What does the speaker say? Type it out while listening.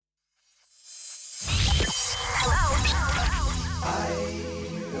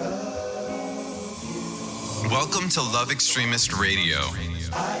Welcome to Love Extremist Radio.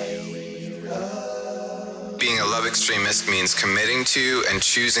 Being a love extremist means committing to and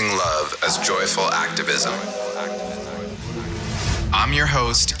choosing love as joyful activism. I'm your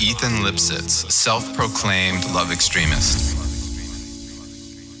host, Ethan Lipsitz, self-proclaimed love extremist.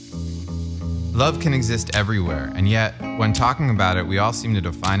 Love can exist everywhere, and yet, when talking about it, we all seem to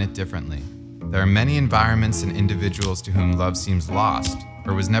define it differently. There are many environments and individuals to whom love seems lost,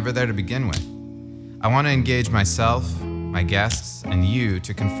 or was never there to begin with. I want to engage myself, my guests, and you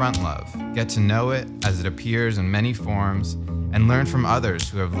to confront love, get to know it as it appears in many forms, and learn from others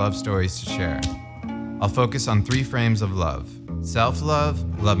who have love stories to share. I'll focus on 3 frames of love: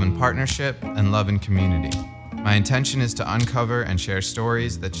 self-love, love in partnership, and love in community. My intention is to uncover and share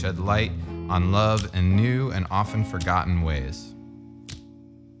stories that shed light on love in new and often forgotten ways.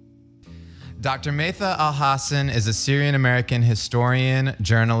 Dr. Maytha Alhassen is a Syrian-American historian,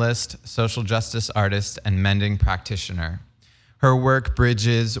 journalist, social justice artist, and mending practitioner. Her work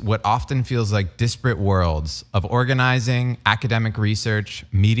bridges what often feels like disparate worlds of organizing, academic research,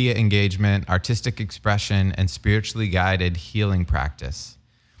 media engagement, artistic expression, and spiritually guided healing practice.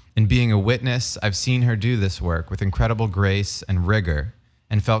 In being a witness, I've seen her do this work with incredible grace and rigor,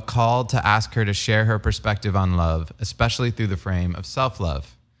 and felt called to ask her to share her perspective on love, especially through the frame of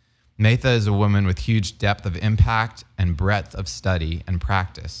self-love. Maytha is a woman with huge depth of impact and breadth of study and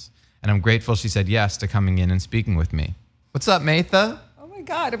practice, and I'm grateful she said yes to coming in and speaking with me. What's up, Maytha? Oh my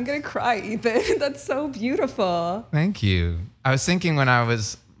God, I'm gonna cry, Ethan. That's so beautiful. Thank you. I was thinking when I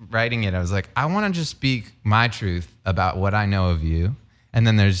was writing it, I was like, I want to just speak my truth about what I know of you, and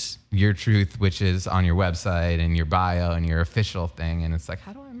then there's your truth, which is on your website and your bio and your official thing, and it's like,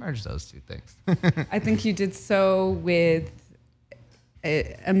 how do I merge those 2 things? I think you did so with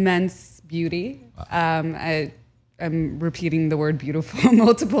immense beauty. Wow. I'm repeating the word beautiful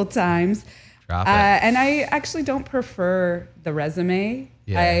multiple times. Drop it. And I actually don't prefer the resume.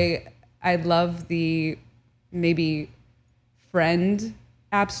 Yeah. I love the maybe friend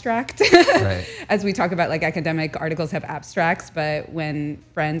abstract. Right. As we talk about, like, academic articles have abstracts, but when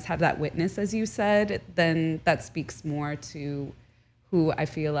friends have that witness, as you said, then that speaks more to who I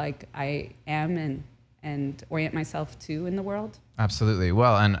feel like I am and orient myself to in the world. Absolutely.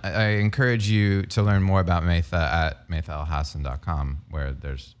 Well, and I encourage you to learn more about Maytha at maythalhassen.com, where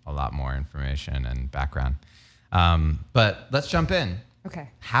there's a lot more information and background. But let's jump in. Okay.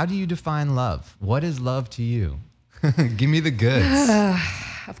 How How do you define love? What is love to you? Give me the goods.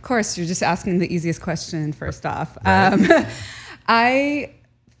 Of course, you're just asking the easiest question first off. Right.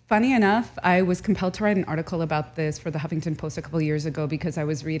 Funny enough, I was compelled to write an article about this for the Huffington Post a couple of years ago because I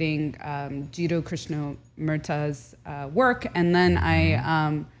was reading Jiddu Krishnamurti's work, and then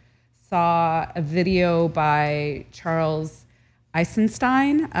I saw a video by Charles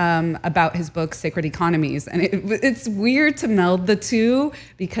Eisenstein about his book Sacred Economies. And it's weird to meld the two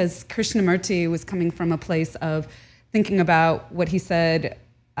because Krishnamurti was coming from a place of thinking about what he said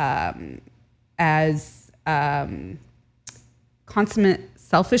as consummate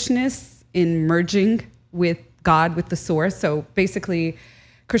selfishness in merging with God, with the source. So basically,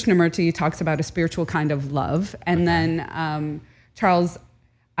 Krishnamurti talks about a spiritual kind of love. And then Charles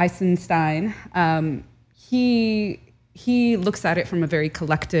Eisenstein, he looks at it from a very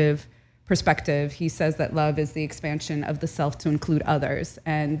collective perspective. He says that love is the expansion of the self to include others.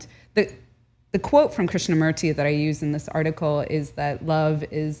 And the quote from Krishnamurti that I use in this article is that love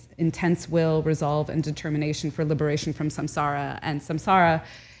is intense will, resolve, and determination for liberation from samsara. And samsara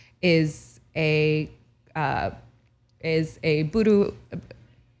is a Buddha.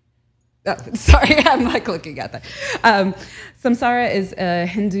 Sorry, I'm like looking at that. Samsara is a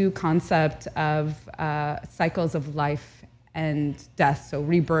Hindu concept of cycles of life and death, so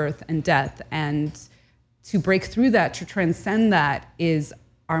rebirth and death. And to break through that, to transcend that, is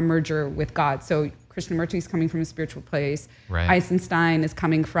our merger with God. So Krishnamurti is coming from a spiritual place. Right. Eisenstein is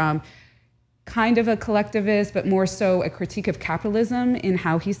coming from kind of a collectivist, but more so a critique of capitalism in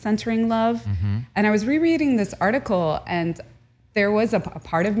how he's centering love. Mm-hmm. And I was rereading this article, and there was a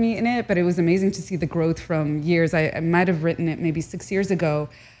part of me in it, but it was amazing to see the growth from years. I might have written it maybe 6 years ago,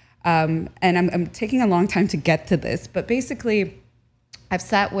 and I'm taking a long time to get to this. But basically, I've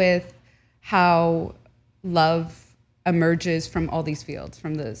sat with how love emerges from all these fields,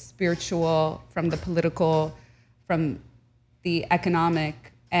 from the spiritual, from the political, from the economic,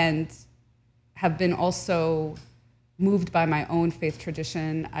 and have been also moved by my own faith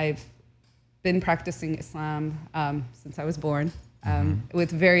tradition. I've been practicing Islam since I was born,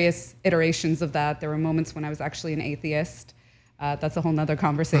 with various iterations of that. There were moments when I was actually an atheist, That's a whole nother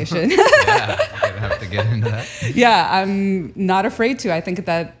conversation. Yeah, we're gonna have to get into that. Yeah, I'm not afraid to. I think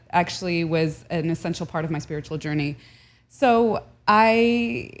that actually was an essential part of my spiritual journey. So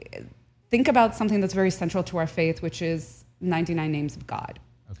I think about something that's very central to our faith, which is 99 names of God.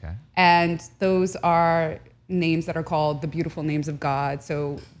 Okay. And those are names that are called the beautiful names of God.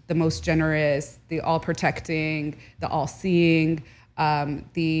 So the most generous, the all-protecting, the all-seeing,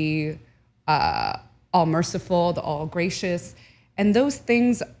 the all-merciful, the all-gracious. And those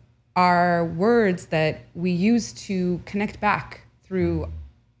things are words that we use to connect back through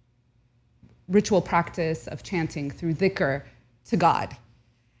ritual practice of chanting, through dhikr, to God.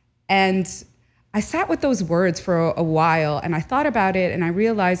 And I sat with those words for a while, and I thought about it, and I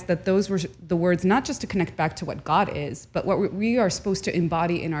realized that those were the words not just to connect back to what God is, but what we are supposed to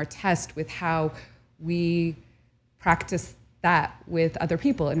embody in our test with how we practice that with other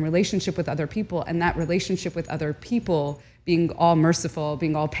people, in relationship with other people, and that relationship with other people being all merciful,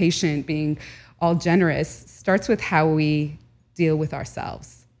 being all patient, being all generous, starts with how we deal with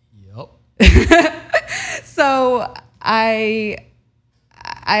ourselves. Yep. So I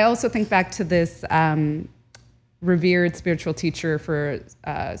also think back to this revered spiritual teacher for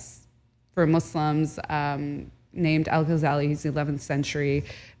Muslims named Al-Ghazali. He's the 11th century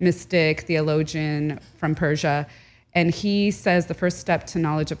mystic, theologian from Persia. And he says the first step to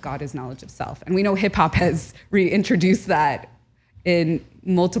knowledge of God is knowledge of self. And we know hip hop has reintroduced that in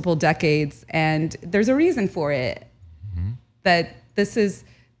multiple decades. And there's a reason for it, that this is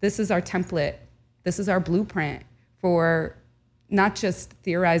our template. This is our blueprint for not just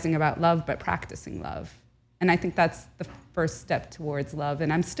theorizing about love, but practicing love. And I think that's the first step towards love.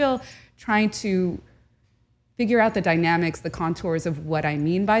 And I'm still trying to figure out the dynamics, the contours of what I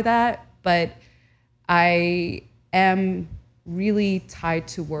mean by that. But I am really tied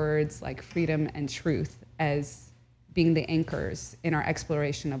to words like freedom and truth as being the anchors in our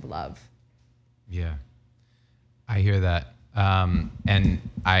exploration of love. Yeah, I hear that. And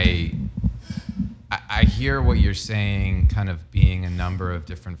I hear what you're saying kind of being a number of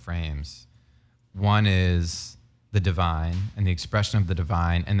different frames. One is the divine and the expression of the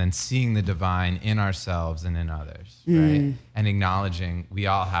divine, and then seeing the divine in ourselves and in others, right? And acknowledging we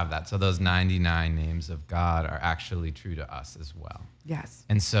all have that. So those 99 names of God are actually true to us as well. Yes.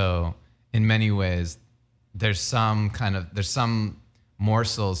 And so in many ways, there's some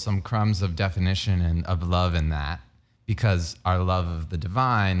morsels, some crumbs of definition and of love in that, because our love of the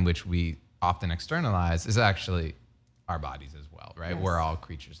divine, which we often externalize, is actually our bodies as well, right? Yes. We're all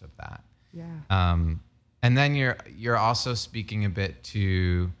creatures of that. Yeah. And then you're also speaking a bit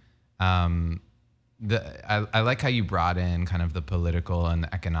to I like how you brought in kind of the political and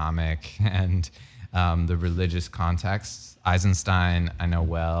the economic and the religious contexts. Eisenstein I know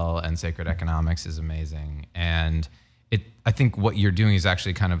well, and sacred economics is amazing. And I think what you're doing is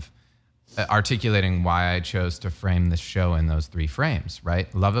actually kind of articulating why I chose to frame this show in those three frames,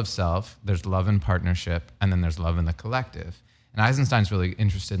 right? Love of self, there's love in partnership, and then there's love in the collective. And Eisenstein's really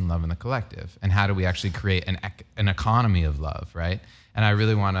interested in love in the collective, and how do we actually create an economy of love, right? And I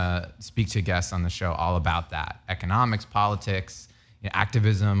really want to speak to guests on the show all about that: economics, politics,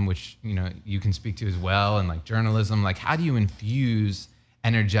 activism, which you can speak to as well, and like journalism. Like, how do you infuse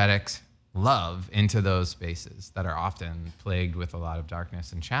energetic love into those spaces that are often plagued with a lot of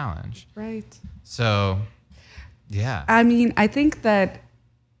darkness and challenge? Right. So, yeah. I mean, I think that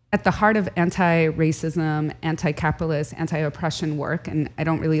at the heart of anti-racism, anti-capitalist, anti-oppression work, and I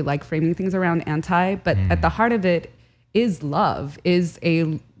don't really like framing things around anti, but at the heart of it is love, is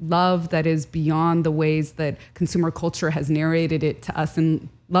a love that is beyond the ways that consumer culture has narrated it to us in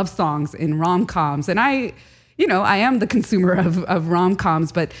love songs, in rom-coms. And I am the consumer of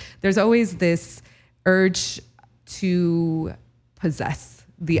rom-coms, but there's always this urge to possess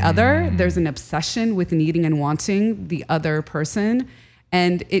the other. There's an obsession with needing and wanting the other person.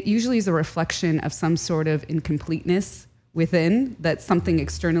 And it usually is a reflection of some sort of incompleteness within, that something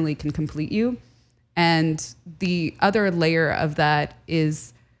externally can complete you. And the other layer of that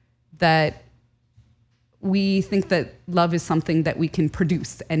is that we think that love is something that we can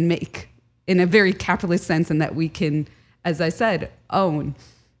produce and make in a very capitalist sense, and that we can, as I said, own.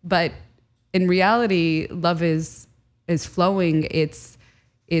 But in reality, love is flowing. It's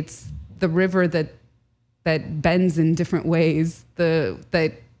the river that bends in different ways.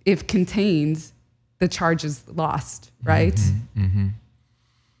 That if contained, the charge is lost, right? Mm-hmm, mm-hmm.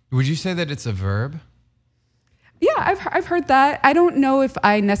 Would you say that it's a verb? Yeah, I've heard that. I don't know if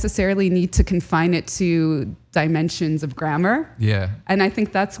I necessarily need to confine it to dimensions of grammar. Yeah. And I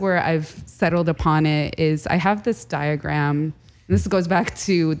think that's where I've settled upon it. Is I have this diagram, and this goes back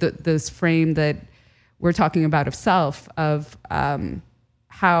to this frame that we're talking about of self, of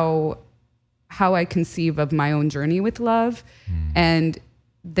how I conceive of my own journey with love. And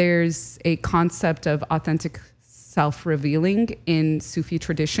there's a concept of authentic self-revealing in Sufi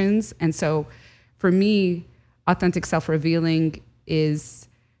traditions. And so for me, authentic self-revealing is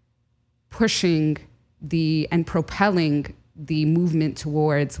pushing and propelling the movement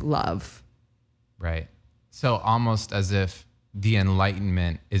towards love. Right. So almost as if the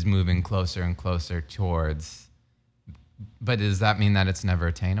enlightenment is moving closer and closer towards, but does that mean that it's never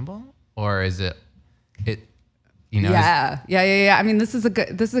attainable? Or is it, Yeah. I mean, this is a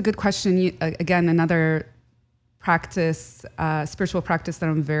good question. Again, another practice, spiritual practice that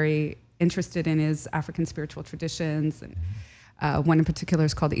I'm very interested in is African spiritual traditions. And one in particular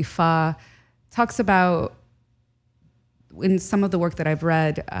is called Ifa. Talks about, in some of the work that I've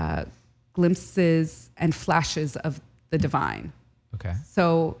read, glimpses and flashes of the divine. Okay.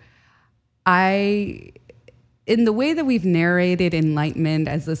 So in the way that we've narrated enlightenment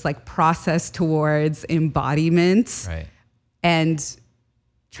as this like process towards embodiment, right, and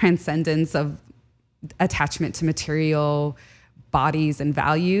transcendence of attachment to material bodies and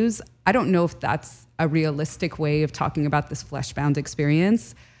values, I don't know if that's a realistic way of talking about this flesh-bound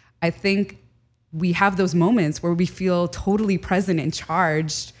experience. I think we have those moments where we feel totally present and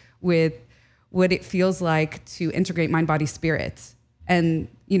charged with what it feels like to integrate mind, body, spirit. And,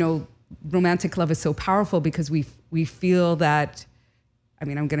 romantic love is so powerful because we feel that, I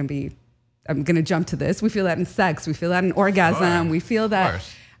mean, I'm going to jump to this. We feel that in sex. We feel that in orgasm. Sure.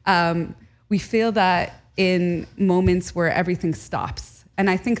 We feel that in moments where everything stops. And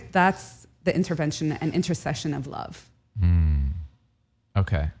I think that's the intervention and intercession of love.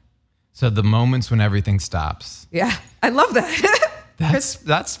 Okay. So the moments when everything stops. Yeah, I love that.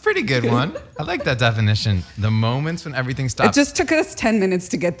 That's a pretty good one. I like that definition. The moments when everything stops. It just took us 10 minutes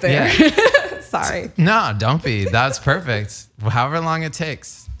to get there. Yeah. Sorry. No, don't be. That's perfect. However long it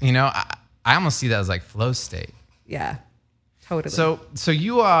takes. I almost see that as like flow state. Yeah, totally. So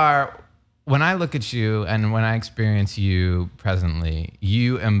you are, when I look at you and when I experience you presently,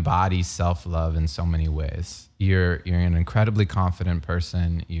 you embody self-love in so many ways. You're an incredibly confident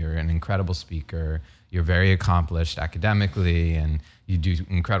person. You're an incredible speaker. You're very accomplished academically, and you do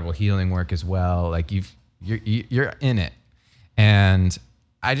incredible healing work as well. Like you're in it. And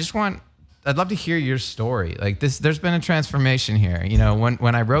I'd love to hear your story. Like this, there's been a transformation here.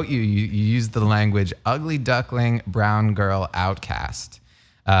 When I wrote you used the language ugly duckling, brown girl, outcast,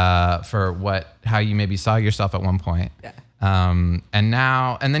 for how you maybe saw yourself at one point. Yeah.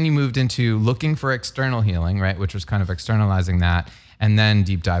 And then you moved into looking for external healing, right? Which was kind of externalizing that, and then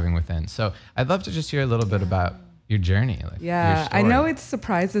deep diving within. So I'd love to just hear a little bit about your journey. Yeah, I know it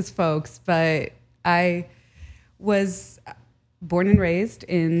surprises folks, but I was born and raised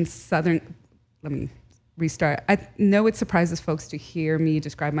in let me restart. I know it surprises folks to hear me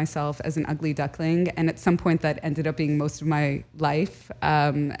describe myself as an ugly duckling, and at some point that ended up being most of my life,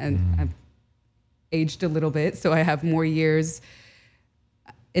 and I've aged a little bit, so I have more years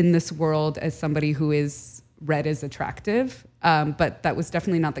in this world as somebody who is read as attractive, but that was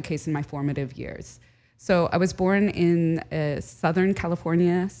definitely not the case in my formative years. So I was born in a Southern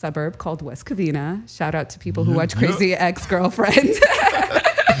California suburb called West Covina. Shout out to people who watch Crazy Ex-Girlfriend.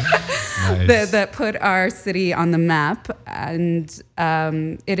 Nice. that put our city on the map. And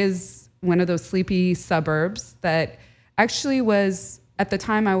it is one of those sleepy suburbs that actually was, at the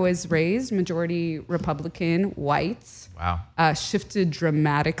time I was raised, majority Republican, white. Wow. Shifted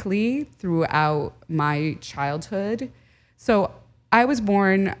dramatically throughout my childhood. So I was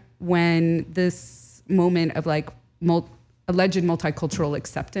born when this moment of like alleged multicultural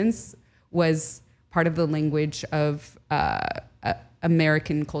acceptance was part of the language of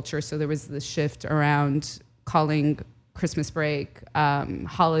American culture. So there was this shift around calling Christmas break,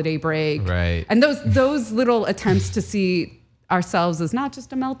 holiday break, right? And those little attempts to see ourselves as not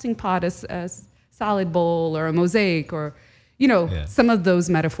just a melting pot, as a salad bowl or a mosaic, or some of those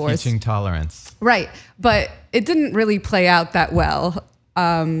metaphors. Teaching tolerance, right? But it didn't really play out that well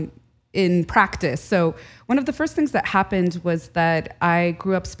in practice. So one of the first things that happened was that I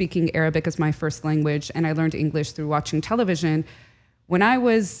grew up speaking Arabic as my first language, and I learned English through watching television. When I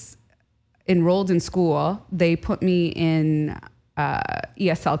was enrolled in school, they put me in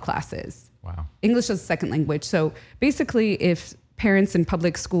ESL classes. Wow. English as a second language. So basically, if parents in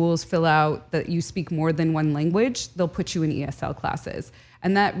public schools fill out that you speak more than one language, they'll put you in ESL classes.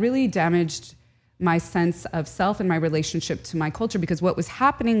 And that really damaged my sense of self and my relationship to my culture, because what was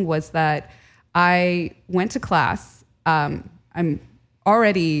happening was that I went to class. I'm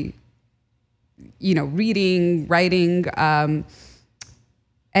already, reading, writing,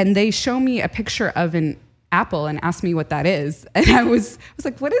 and they show me a picture of an apple and ask me what that is. And I was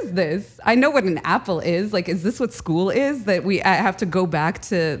like, what is this? I know what an apple is. Like, is this what school is? That I have to go back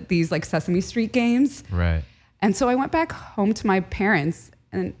to these like Sesame Street games? Right. And so I went back home to my parents.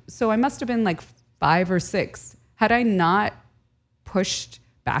 And so I must have been like 5 or 6. Had I not pushed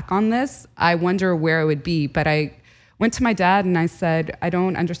back on this, I wonder where I would be. But I went to my dad and I said, I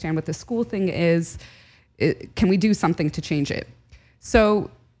don't understand what the school thing is. Can we do something to change it?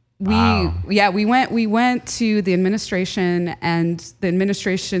 So we went to the administration, and the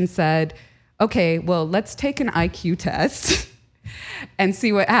administration said, okay, well, let's take an IQ test and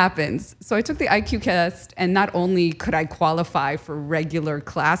see what happens. So I took the IQ test, and not only could I qualify for regular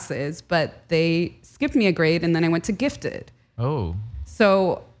classes, but they skipped me a grade, and then I went to gifted. Oh.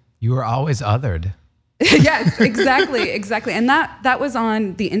 So you were always othered. Yes, exactly. And that was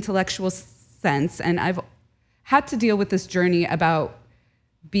on the intellectual sense, and I've had to deal with this journey about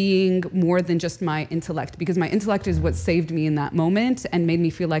being more than just my intellect, because my intellect is what saved me in that moment and made me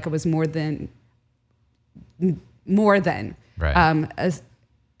feel like I was more than. Right.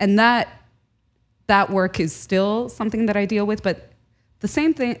 And that work is still something that I deal with. But the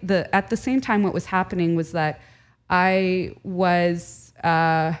same thing, at the same time, what was happening was that I was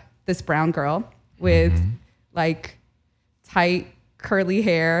this brown girl with like tight curly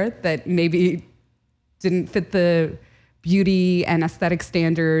hair that maybe didn't fit the beauty and aesthetic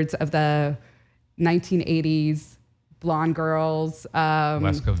standards of the 1980s blonde girls.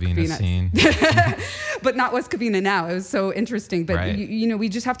 West Covina scene. But not West Covina now. It was so interesting. But, right. We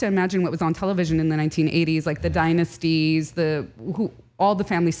just have to imagine what was on television in the 1980s, like the Dynasties, all the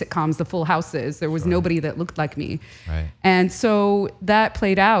family sitcoms, the Full Houses. There was nobody that looked like me. Right. And so that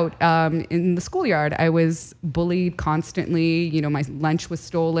played out in the schoolyard. I was bullied constantly. My lunch was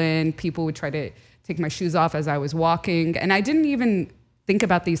stolen. People would try to take my shoes off as I was walking. And I didn't even think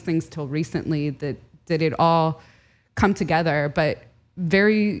about these things till recently, that did it all come together. But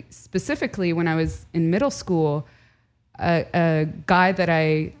very specifically, when I was in middle school, a guy that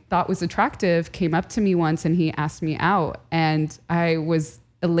I thought was attractive came up to me once and he asked me out. And I was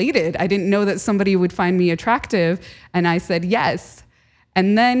elated. I didn't know that somebody would find me attractive. And I said yes.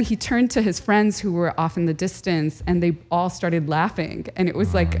 And then he turned to his friends who were off in the distance, and they all started laughing. And it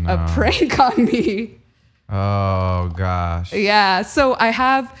was a prank on me. Oh, gosh. Yeah. So I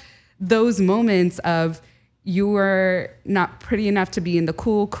have those moments of, you were not pretty enough to be in the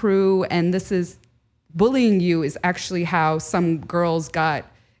cool crew, and bullying you is actually how some girls got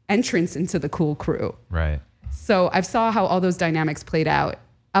entrance into the cool crew. Right. So I saw how all those dynamics played out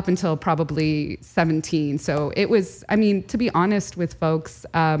up until probably 17. So it was, to be honest with folks,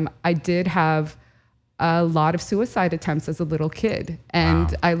 I did have a lot of suicide attempts as a little kid. And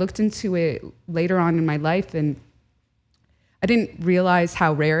Wow. I looked into it later on in my life, and I didn't realize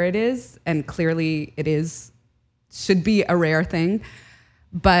how rare it is. And clearly should be a rare thing.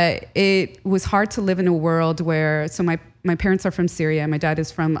 But it was hard to live in a world where, so my parents are from Syria, my dad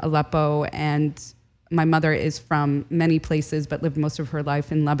is from Aleppo, and my mother is from many places, but lived most of her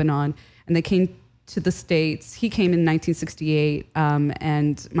life in Lebanon. And they came to the States. He came in 1968,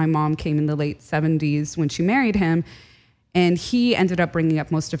 and my mom came in the late 70s when she married him. And he ended up bringing up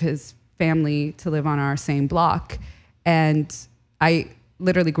most of his family to live on our same block. And I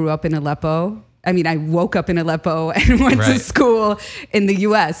literally grew up in Aleppo. I woke up in Aleppo and went to school in the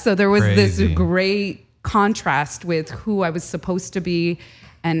US. So there was this great contrast with who I was supposed to be,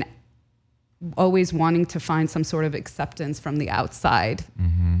 and always wanting to find some sort of acceptance from the outside.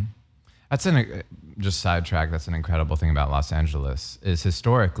 Mm-hmm. That's just sidetrack. That's an incredible thing about Los Angeles, is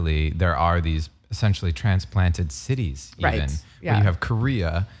historically there are these essentially transplanted cities, even Right. Yeah. where you have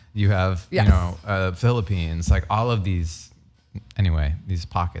Korea, you have Philippines, like all of these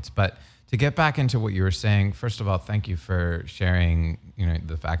pockets. But to get back into what you were saying, first of all, thank you for sharing,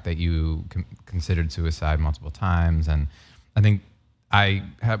 the fact that you considered suicide multiple times. And I think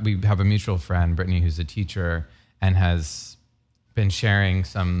we have a mutual friend, Brittany, who's a teacher and has been sharing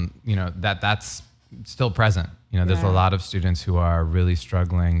some, that's still present. There's a lot of students who are really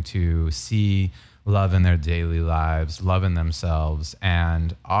struggling to see love in their daily lives, love in themselves,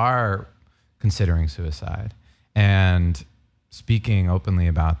 and are considering suicide. And speaking openly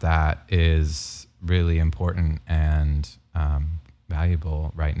about that is really important and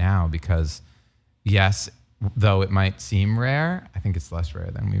valuable right now, because yes, though it might seem rare, I think it's less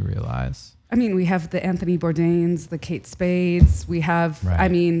rare than we realize. We have the Anthony Bourdains, the Kate Spades. We have,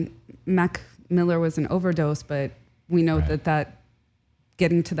 Mac Miller was an overdose, but we know that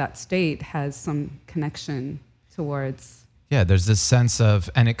getting to that state has some connection towards. Yeah, there's this sense of,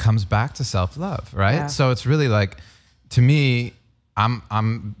 and it comes back to self-love, right? Yeah. So it's really like, to me,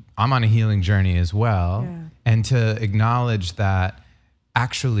 I'm on a healing journey as well. Yeah. And to acknowledge that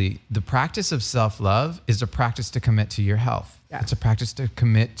actually the practice of self-love is a practice to commit to your health. Yeah. It's a practice to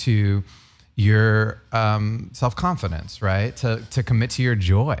commit to your self-confidence, right? To commit to your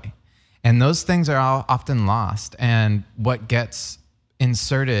joy. And those things are all often lost. And what gets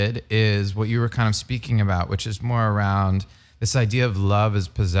inserted is what you were kind of speaking about, which is more around this idea of love as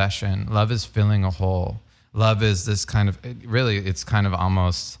possession. Love is filling a hole. Love is this kind of, really, it's kind of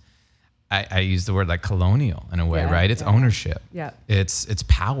almost, I use the word like colonial in a way, Yeah, right? It's yeah. ownership. Yeah. It's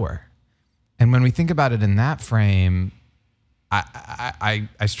power. And when we think about it in that frame, I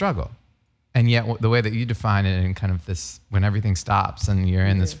struggle. And yet the way that you define it in kind of this, when everything stops and you're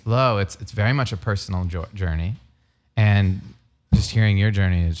in this flow, it's very much a personal journey. And just hearing your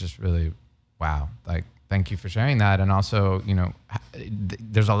journey is just really, wow. Like, thank you for sharing that. And also, you know,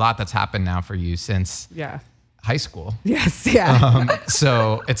 there's a lot that's happened now for you since high school. Yes. Yeah.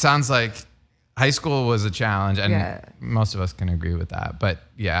 So it sounds like high school was a challenge, and most of us can agree with that. But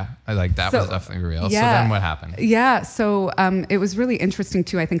yeah, was definitely real. So then what happened? Yeah. So it was really interesting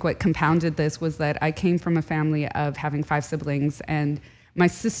too. I think what compounded this was that I came from a family of having 5 siblings, and my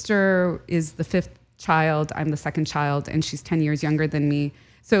sister is the 5th child. I'm the 2nd child, and she's 10 years younger than me.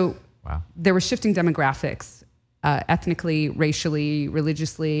 So there were shifting demographics, ethnically, racially,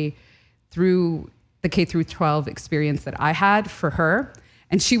 religiously, through the K through 12 experience that I had for her.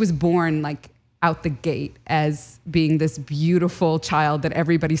 And she was born like out the gate as being this beautiful child that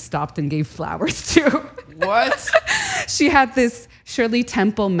everybody stopped and gave flowers to. What? She had this Shirley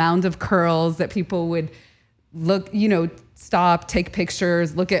Temple mound of curls that people would look, stop, take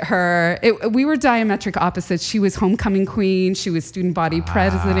pictures, look at her. We were diametric opposites. She was homecoming queen. She was student body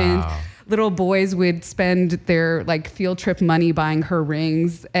president. Little boys would spend their like field trip money buying her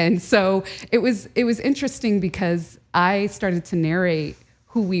rings. And so it was interesting because I started to narrate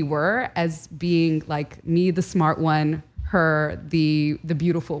who we were as being like me, the smart one, her, the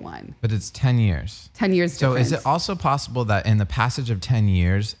beautiful one. But it's 10 years. 10 years So difference. is it also possible that in the passage of 10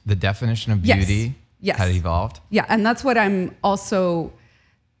 years, the definition of beauty had evolved? Yeah, and that's what I'm also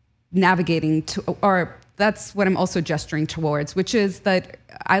navigating to, or that's what I'm also gesturing towards, which is that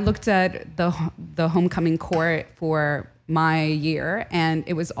I looked at the homecoming court for my year, and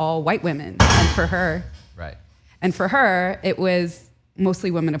it was all white women, and for her, it was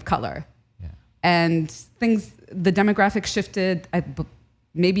mostly women of color. Yeah. And the demographics shifted.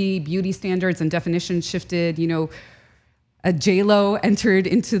 Maybe beauty standards and definitions shifted. A J-Lo entered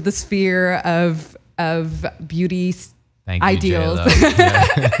into the sphere of beauty ideals.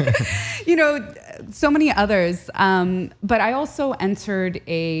 So many others. But I also entered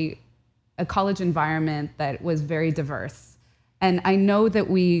a college environment that was very diverse. And I know that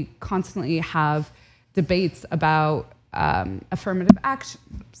we constantly have debates about affirmative action,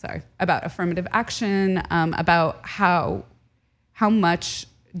 about how much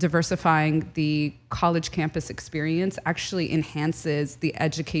diversifying the college campus experience actually enhances the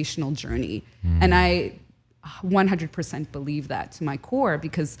educational journey. And I 100% believe that to my core,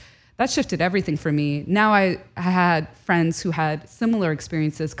 because that shifted everything for me. Now I had friends who had similar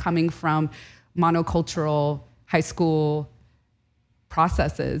experiences coming from monocultural high school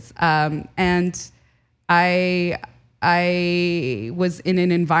processes. And I was in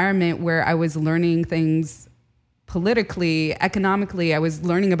an environment where I was learning things politically, economically. I was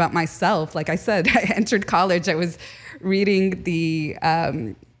learning about myself. Like I said, I entered college. I was reading the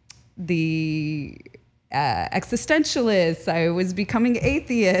existentialists. I was becoming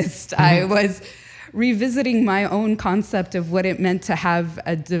atheist. I was revisiting my own concept of what it meant to have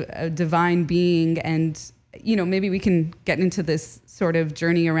a divine being. And, maybe we can get into this sort of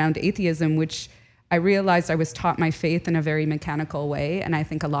journey around atheism, which I realized I was taught my faith in a very mechanical way. And I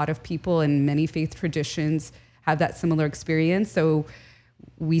think a lot of people in many faith traditions have that similar experience. So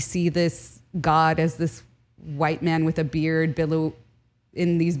we see this God as this white man with a beard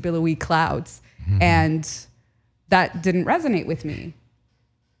in these billowy clouds. Mm-hmm. And that didn't resonate with me.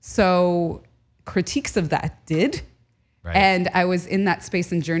 So critiques of that did. Right. And I was in that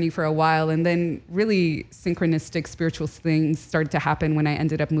space and journey for a while. And then really synchronistic spiritual things started to happen when I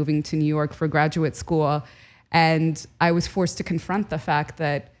ended up moving to New York for graduate school. And I was forced to confront the fact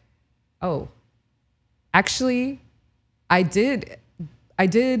that, actually, I did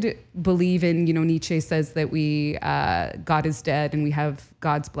believe in, Nietzsche says that God is dead and we have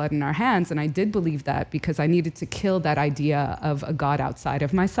God's blood in our hands. And I did believe that because I needed to kill that idea of a God outside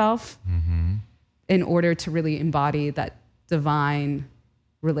of myself in order to really embody that divine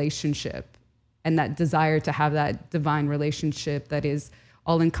relationship and that desire to have that divine relationship that is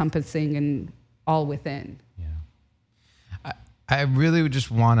all encompassing and all within. Yeah. I really would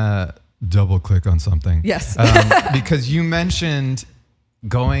just want to double click on something. Yes. Because you mentioned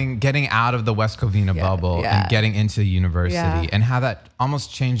getting out of the West Covina bubble and getting into university and how that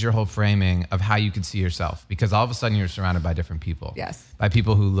almost changed your whole framing of how you could see yourself, because all of a sudden you're surrounded by different people. Yes. By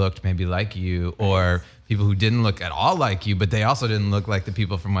people who looked maybe like you or people who didn't look at all like you, but they also didn't look like the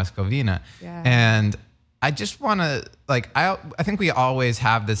people from West Covina. Yeah. And I just want to, I think we always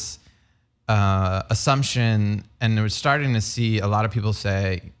have this assumption, and we're starting to see a lot of people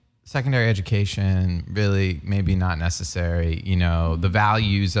say, secondary education, really maybe not necessary. You know, the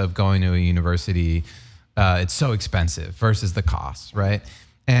values of going to a university, it's so expensive versus the costs, right?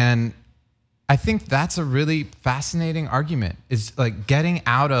 And I think that's a really fascinating argument, is like getting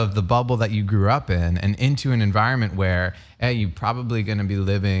out of the bubble that you grew up in and into an environment where, hey, you're probably going to be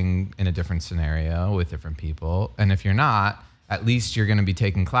living in a different scenario with different people. And if you're not, at least you're going to be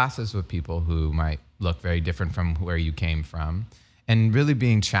taking classes with people who might look very different from where you came from, and really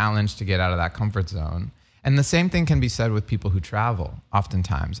being challenged to get out of that comfort zone. And the same thing can be said with people who travel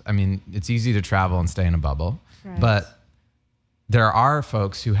oftentimes. I mean, it's easy to travel and stay in a bubble, but there are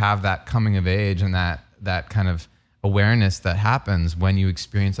folks who have that coming of age and that kind of awareness that happens when you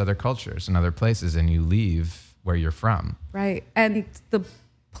experience other cultures and other places and you leave where you're from. Right. And the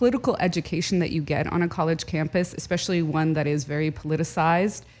political education that you get on a college campus, especially one that is very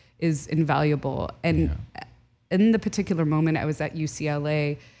politicized, is invaluable. And in the particular moment I was at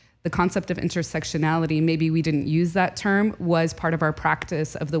UCLA, the concept of intersectionality, maybe we didn't use that term, was part of our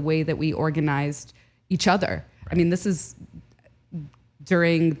practice of the way that we organized each other. Right. I mean, this is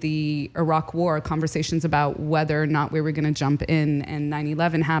during the Iraq War, conversations about whether or not we were going to jump in, and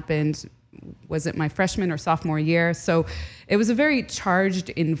 9/11 happened. Was it my freshman or sophomore year? So it was a very charged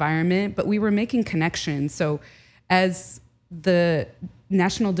environment, but we were making connections. So as the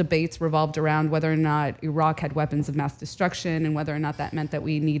national debates revolved around whether or not Iraq had weapons of mass destruction and whether or not that meant that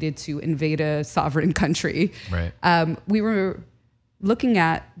we needed to invade a sovereign country. Right. We were looking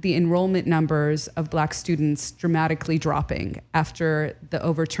at the enrollment numbers of Black students dramatically dropping after the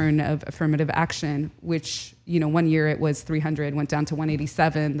overturn of affirmative action, which, you know, one year it was 300, went down to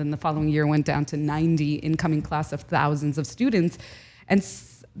 187, then the following year went down to 90, incoming class of thousands of students. And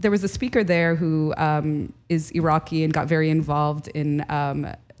there was a speaker there who is Iraqi and got very involved in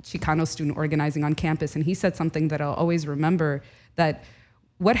Chicano student organizing on campus. And he said something that I'll always remember, that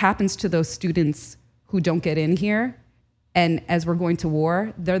what happens to those students who don't get in here, and as we're going to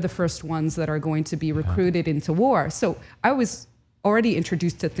war, they're the first ones that are going to be recruited into war. So I was already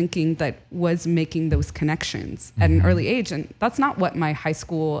introduced to thinking that was making those connections at an early age. And that's not what my high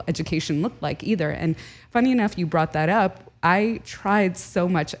school education looked like either. And funny enough, you brought that up. I tried so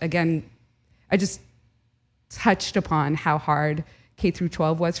much. Again, I just touched upon how hard K through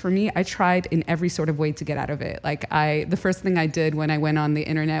 12 was for me. I tried in every sort of way to get out of it. Like the first thing I did when I went on the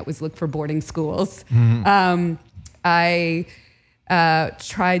internet was look for boarding schools. I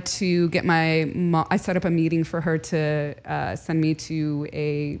tried to get my mom, I set up a meeting for her to send me to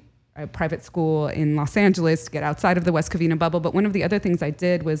a private school in Los Angeles to get outside of the West Covina bubble. But one of the other things I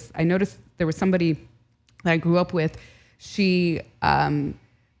did was I noticed there was somebody that I grew up with. She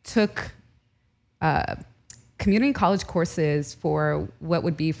took community college courses for what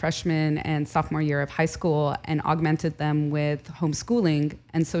would be freshman and sophomore year of high school and augmented them with homeschooling.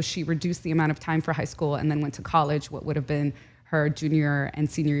 And so she reduced the amount of time for high school and then went to college, what would have been her junior and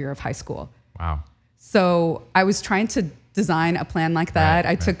senior year of high school. Wow. So I was trying to design a plan like that.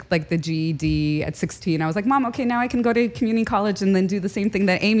 I took like the GED at 16. I was like, Mom, okay, now I can go to community college and then do the same thing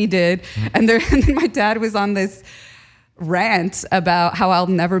that Amy did. And then my dad was on this rant about how I'll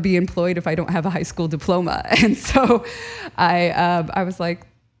never be employed if I don't have a high school diploma. And so I was like,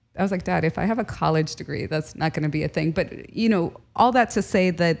 Dad, if I have a college degree, that's not going to be a thing. But, you know, all that to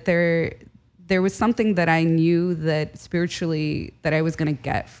say that there was something that I knew that spiritually that I was going to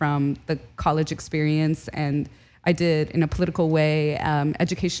get from the college experience. And I did, in a political way,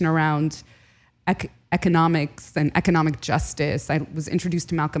 education around economics and economic justice. I was introduced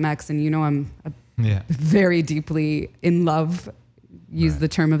to Malcolm X, and, you know, I'm very deeply in love, use the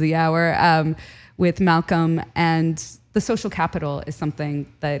term of the hour, with Malcolm. And the social capital is something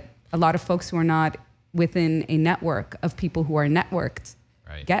that a lot of folks who are not within a network of people who are networked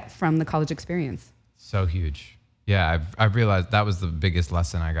get from the college experience. So huge. Yeah, I've realized that was the biggest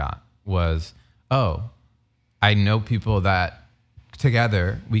lesson I got was, I know people that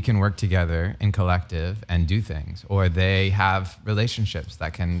together we can work together in collective and do things, or they have relationships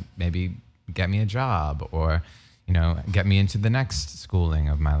that can maybe get me a job or, you know, get me into the next schooling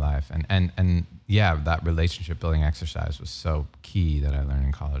of my life. And yeah, that relationship building exercise was so key that I learned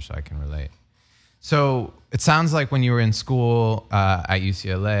in college, so I can relate. So it sounds like when you were in school at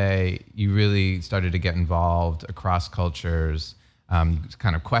UCLA, you really started to get involved across cultures. You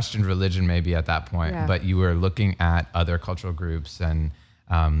kind of questioned religion maybe at that point, but you were looking at other cultural groups and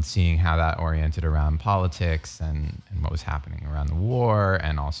seeing how that oriented around politics and what was happening around the war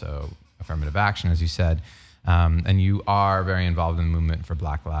and also affirmative action, as you said. And you are very involved in the movement for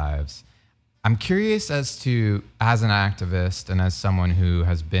Black Lives. I'm curious as to, as an activist and as someone who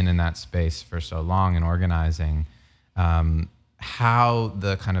has been in that space for so long in organizing, how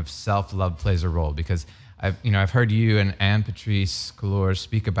the kind of self-love plays a role. Because I've heard you and Patrice Cullors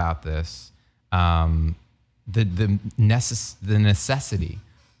speak about this, the necessity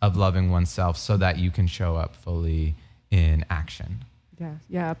of loving oneself so that you can show up fully in action.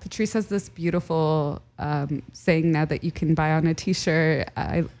 Yeah. Patrice has this beautiful saying now that you can buy on a T-shirt.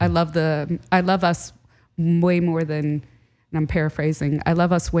 I love us way more than, and I'm paraphrasing, I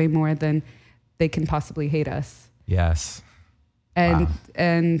love us way more than they can possibly hate us. Yes.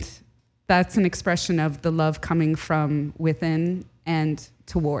 And that's an expression of the love coming from within and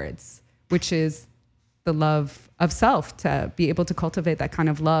towards, which is the love of self, to be able to cultivate that kind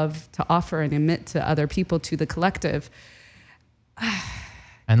of love, to offer and emit to other people, to the collective.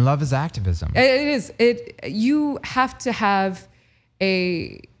 And love is activism. It is. You have to have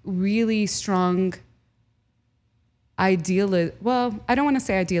a really strong idealism. Well, I don't want to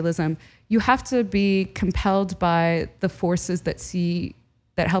say idealism. You have to be compelled by the forces that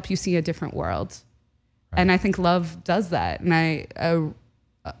help you see a different world. Right. And I think love does that. And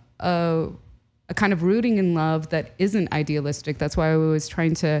a kind of rooting in love that isn't idealistic. That's why I was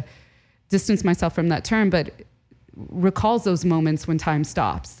trying to distance myself from that term, but recalls those moments when time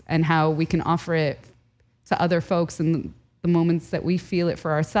stops and how we can offer it to other folks in the moments that we feel it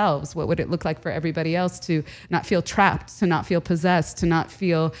for ourselves. What would it look like for everybody else to not feel trapped, to not feel possessed, to not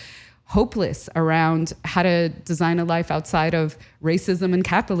feel hopeless around how to design a life outside of racism and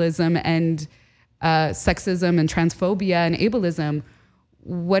capitalism and sexism and transphobia and ableism?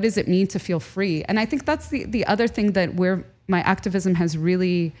 What does it mean to feel free? And I think that's the other thing that where my activism has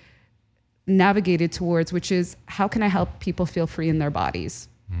really navigated towards, which is how can I help people feel free in their bodies?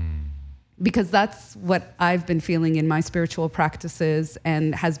 Because that's what I've been feeling in my spiritual practices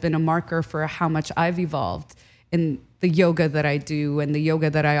and has been a marker for how much I've evolved in the yoga that I do and the yoga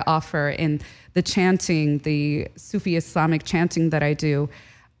that I offer, in the chanting, the Sufi Islamic chanting that I do,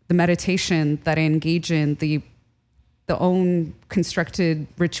 the meditation that I engage in, the own constructed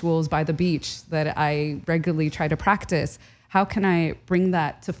rituals by the beach that I regularly try to practice. How can I bring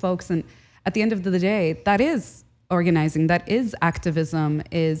that to folks? And at the end of the day, that is organizing, that is activism,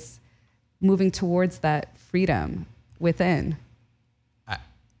 is moving towards that freedom within.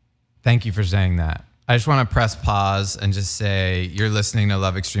 Thank you for saying that. I just want to press pause and just say, you're listening to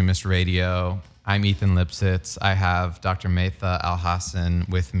Love Extremist Radio. I'm Ethan Lipsitz. I have Dr. Maytha Alhassen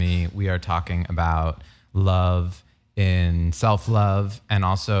with me. We are talking about love in self-love, and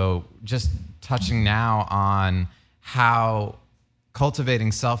also just touching now on how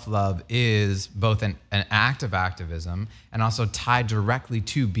cultivating self-love is both an act of activism and also tied directly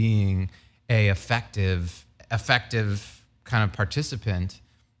to being a effective kind of participant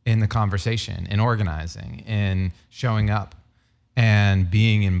in the conversation, in organizing, in showing up and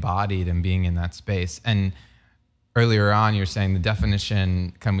being embodied and being in that space. And earlier on, you're saying the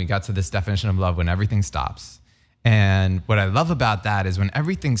definition, we got to this definition of love when everything stops. And what I love about that is when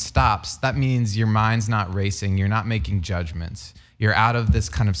everything stops, that means your mind's not racing, you're not making judgments. You're out of this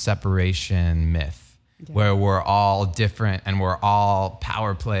kind of separation myth where we're all different and we're all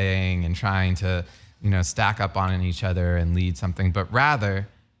power playing and trying to, stack up on each other and lead something, but rather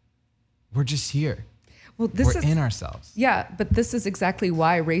we're just here. Well, we're in ourselves. Yeah, but this is exactly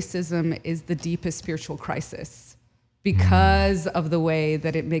why racism is the deepest spiritual crisis, because of the way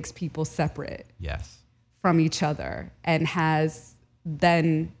that it makes people separate. Yes. From each other, and has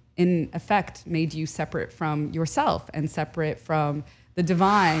then in effect made you separate from yourself and separate from the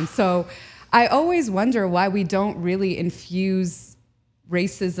divine. So I always wonder why we don't really infuse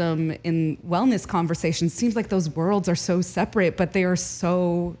racism in wellness conversations. Seems like those worlds are so separate, but they are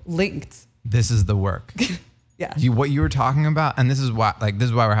so linked. This is the work. Yeah. What you were talking about, and this is why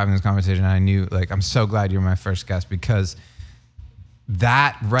we're having this conversation. And I knew, I'm so glad you're my first guest, because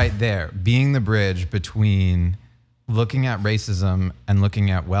that right there, being the bridge between looking at racism and looking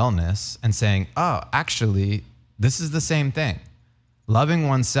at wellness and saying, oh, actually, this is the same thing. Loving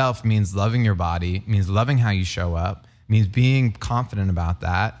oneself means loving your body, means loving how you show up, means being confident about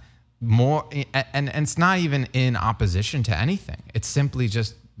that. More, and it's not even in opposition to anything. It's simply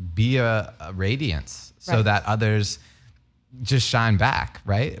just be a radiance so that others just shine back,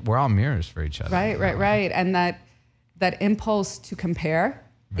 right? We're all mirrors for each other. Right. And that impulse to compare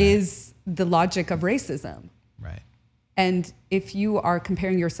is the logic of racism. Right. And if you are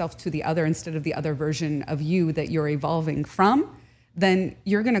comparing yourself to the other instead of the other version of you that you're evolving from, then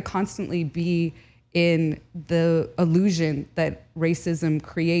you're going to constantly be in the illusion that racism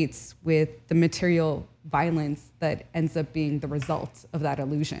creates with the material violence that ends up being the result of that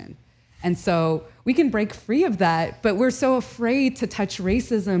illusion. And so we can break free of that, but we're so afraid to touch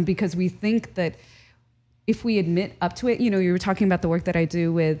racism because we think that if we admit up to it, you were talking about the work that I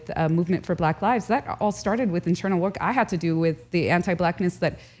do with Movement for Black Lives. That all started with internal work I had to do with the anti-Blackness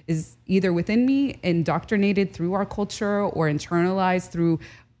that is either within me, indoctrinated through our culture, or internalized through,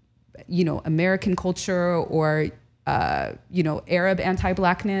 American culture, or, Arab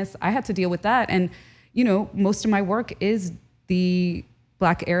anti-Blackness. I had to deal with that. And, most of my work is the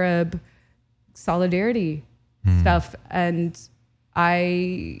Black Arab solidarity stuff. And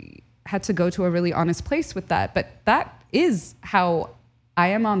I had to go to a really honest place with that. But that is how I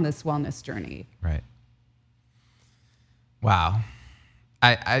am on this wellness journey. Right. Wow.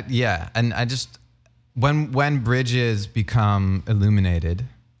 Yeah. And I just, when bridges become illuminated,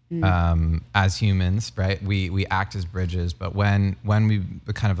 as humans, right? We act as bridges, but when we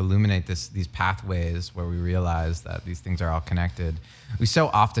kind of illuminate these pathways where we realize that these things are all connected, we so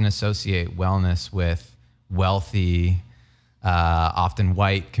often associate wellness with wealthy, often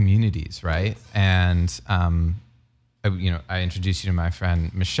white communities, right? And I introduced you to my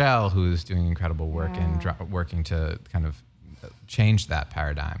friend Michelle, who's doing incredible work and working to kind of change that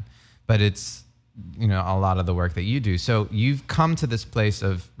paradigm. But it's a lot of the work that you do. So you've come to this place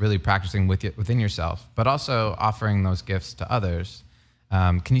of really practicing within yourself, but also offering those gifts to others.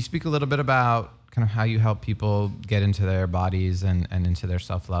 Can you speak a little bit about kind of how you help people get into their bodies and into their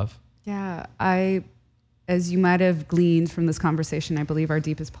self-love? Yeah, as you might have gleaned from this conversation, I believe our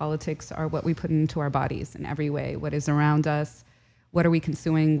deepest politics are what we put into our bodies in every way. What is around us? What are we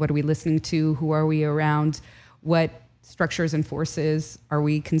consuming? What are we listening to? Who are we around? What structures and forces are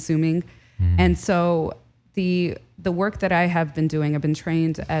we consuming? And so the work that I have been doing, I've been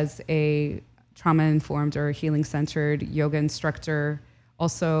trained as a trauma-informed or healing-centered yoga instructor,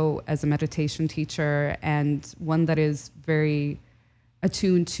 also as a meditation teacher, and one that is very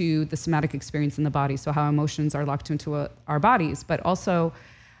attuned to the somatic experience in the body, so how emotions are locked into our bodies. But also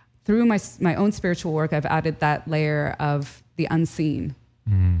through my own spiritual work, I've added that layer of the unseen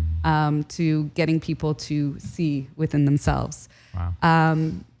to getting people to see within themselves. Wow.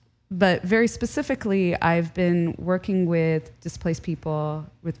 But very specifically, I've been working with displaced people,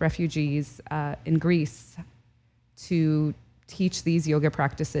 with refugees in Greece to teach these yoga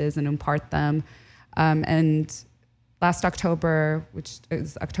practices and impart them. And last October, which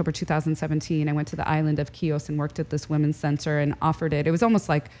is October 2017, I went to the island of Chios and worked at this women's center and offered it. It was almost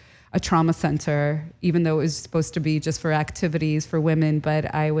like a trauma center, even though it was supposed to be just for activities for women.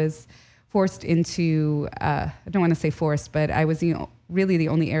 But I was forced into, I don't want to say forced, but I was really the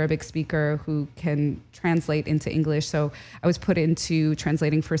only Arabic speaker who can translate into English. So I was put into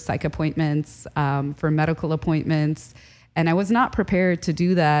translating for psych appointments, for medical appointments. And I was not prepared to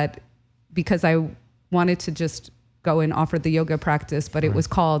do that because I wanted to just go and offer the yoga practice, but it was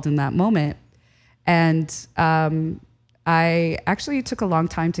called in that moment. And I actually took a long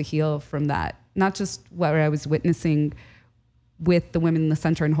time to heal from that, not just what I was witnessing with the women in the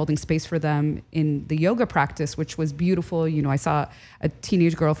center and holding space for them in the yoga practice, which was beautiful. I saw a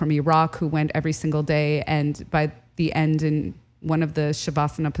teenage girl from Iraq who went every single day, and by the end, in one of the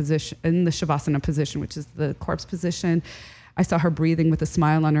shavasana position, which is the corpse position, I saw her breathing with a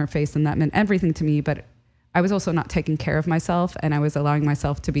smile on her face, and that meant everything to me. But I was also not taking care of myself, and I was allowing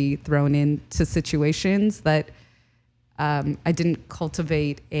myself to be thrown into situations that I didn't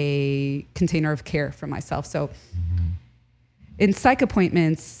cultivate a container of care for myself. So in psych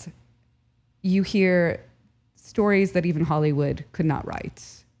appointments, you hear stories that even Hollywood could not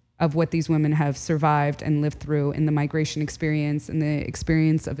write of what these women have survived and lived through in the migration experience, in the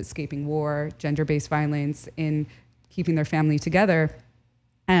experience of escaping war, gender-based violence, in keeping their family together.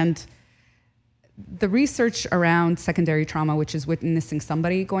 And the research around secondary trauma, which is witnessing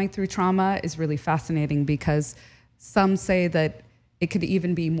somebody going through trauma, is really fascinating because some say that it could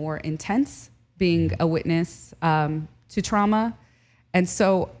even be more intense being a witness to trauma. And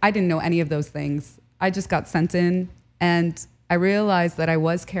so I didn't know any of those things. I just got sent in, and I realized that I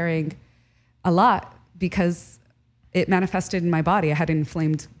was carrying a lot because it manifested in my body. I had an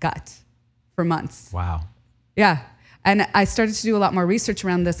inflamed gut for months. Wow. Yeah. And I started to do a lot more research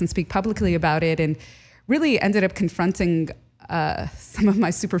around this and speak publicly about it, and really ended up confronting some of my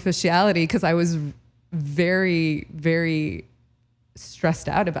superficiality because I was very, very stressed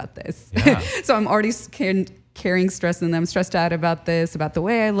out about this. Yeah. So I'm already carrying stress, and I'm stressed out about this, about the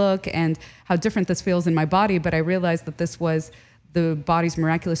way I look and how different this feels in my body. But I realized that this was the body's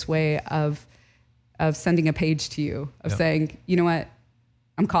miraculous way of sending a page to you, of saying, you know what,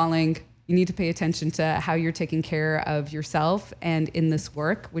 I'm calling. You need to pay attention to how you're taking care of yourself and in this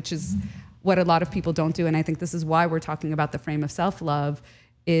work, which is what a lot of people don't do. And I think this is why we're talking about the frame of self-love,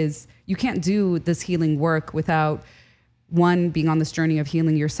 is you can't do this healing work without, one, being on this journey of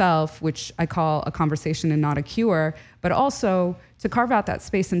healing yourself, which I call a conversation and not a cure, but also to carve out that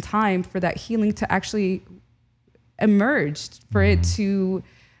space and time for that healing to actually emerge, for it to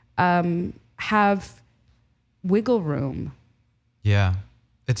have wiggle room. Yeah.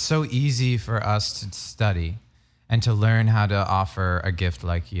 It's so easy for us to study and to learn how to offer a gift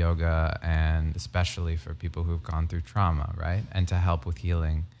like yoga, and especially for people who've gone through trauma, right? And to help with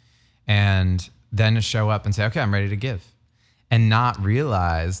healing. And then to show up and say, okay, I'm ready to give. And not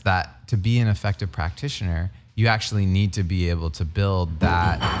realize that to be an effective practitioner, you actually need to be able to build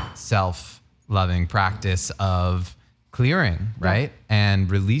that self-loving practice of clearing, right?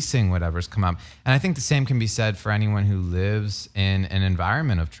 And releasing whatever's come up. And I think the same can be said for anyone who lives in an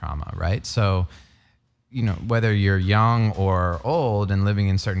environment of trauma, right? So, you know, whether you're young or old and living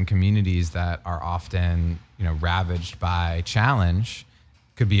in certain communities that are often, you know, ravaged by challenge,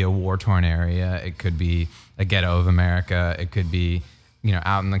 could be a war-torn area, it could be a ghetto of America, it could be, you know,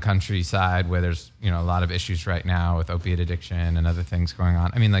 out in the countryside where there's, you know, a lot of issues right now with opiate addiction and other things going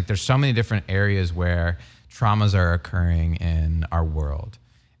on. I mean, like, there's so many different areas where traumas are occurring in our world.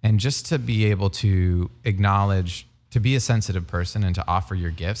 And just to be able to acknowledge, to be a sensitive person and to offer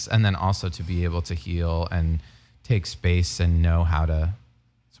your gifts, and then also to be able to heal and take space and know how to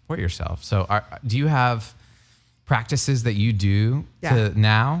support yourself. So do you have practices that you do to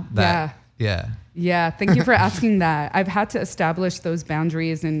now? Yeah, thank you for asking that. I've had to establish those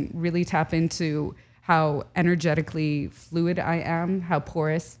boundaries and really tap into how energetically fluid I am, how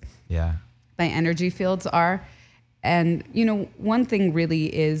porous my energy fields are. And, you know, one thing really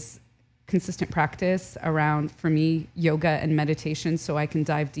is consistent practice around, for me, yoga and meditation, so I can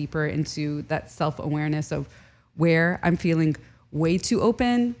dive deeper into that self-awareness of where I'm feeling way too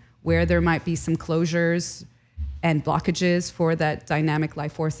open, where there might be some closures and blockages for that dynamic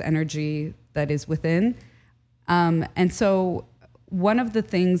life force energy that is within. And so one of the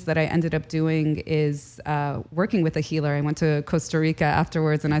things that I ended up doing is working with a healer. I went to Costa Rica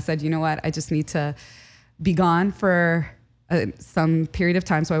afterwards, and I said, you know what, I just need to be gone for some period of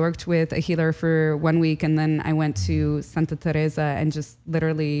time. So I worked with a healer for 1 week, and then I went to Santa Teresa and just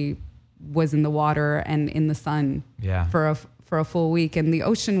literally was in the water and in the sun for a full week. And the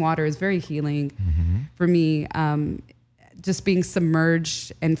ocean water is very healing for me. Just being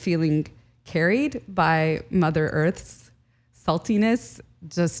submerged and feeling carried by Mother Earth's saltiness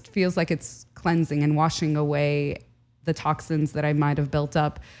just feels like it's cleansing and washing away the toxins that I might have built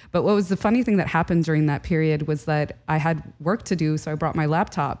up. But what was the funny thing that happened during that period was that I had work to do, so I brought my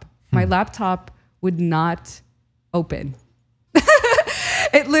laptop. My laptop would not open.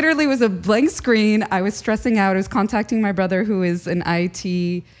 It literally was a blank screen. I was stressing out. I was contacting my brother, who is an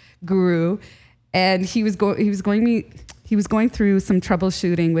IT guru, and he was going through some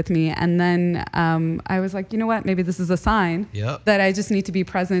troubleshooting with me. And then I was like, you know what? Maybe this is a sign that I just need to be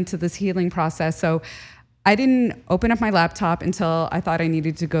present to this healing process. So I didn't open up my laptop until I thought I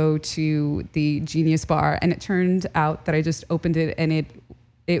needed to go to the Genius Bar. And it turned out that I just opened it and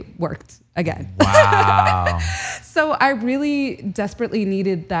it worked again. Wow. So I really desperately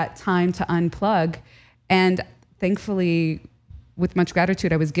needed that time to unplug. And thankfully, with much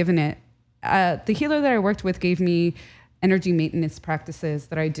gratitude, I was given it. The healer that I worked with gave me energy maintenance practices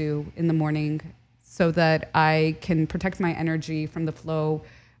that I do in the morning so that I can protect my energy from the flow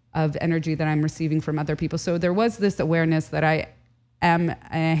of energy that I'm receiving from other people. So there was this awareness that I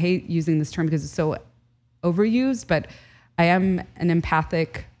hate using this term because it's so overused, but I am an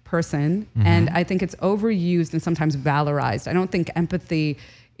empathic person, and I think it's overused and sometimes valorized. I don't think empathy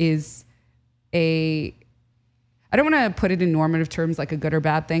is I don't want to put it in normative terms like a good or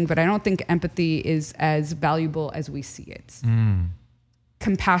bad thing, but I don't think empathy is as valuable as we see it.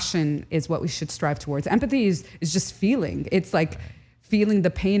 Compassion is what we should strive towards. Empathy is just feeling. It's like feeling the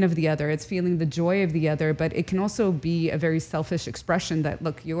pain of the other. It's feeling the joy of the other, but it can also be a very selfish expression that,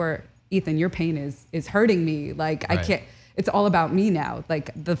 look, Ethan, your pain is hurting me. Like, I can't, it's all about me now.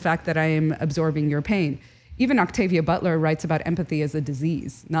 Like, the fact that I am absorbing your pain. Even Octavia Butler writes about empathy as a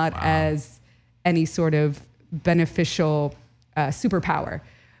disease, not as any sort of beneficial superpower.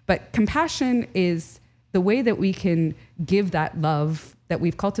 But compassion is the way that we can give that love that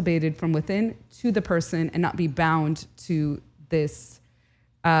we've cultivated from within to the person, and not be bound to this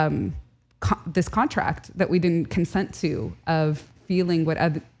this contract that we didn't consent to of feeling what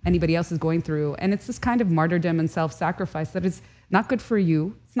anybody else is going through. And it's this kind of martyrdom and self-sacrifice that is not good for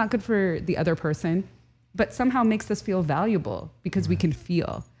you. It's not good for the other person, but somehow makes us feel valuable because we can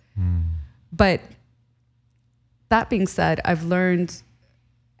feel. But that being said, I've learned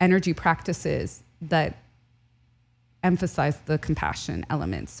energy practices that emphasize the compassion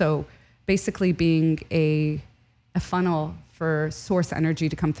element. So basically being a funnel for source energy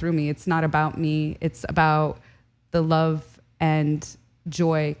to come through me. It's not about me. It's about the love and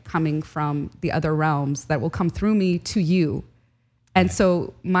joy coming from the other realms that will come through me to you. And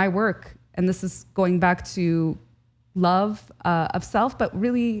so my work, and this is going back to love of self, but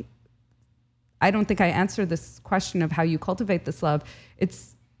really, I don't think I answered this question of how you cultivate this love.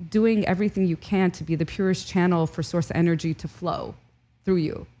 It's doing everything you can to be the purest channel for source energy to flow through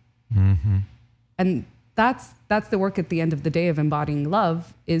you. And that's the work at the end of the day of embodying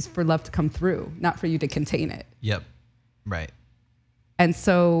love, is for love to come through, not for you to contain it. Yep. Right. And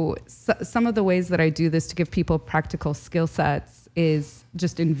so some of the ways that I do this to give people practical skill sets is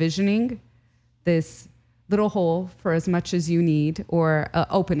just envisioning this little hole for as much as you need, or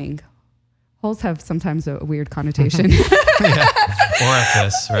opening. Holes have sometimes a weird connotation.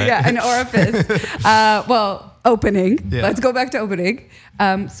 Orifice, right? Yeah, an orifice. Well, opening. Yeah. Let's go back to opening.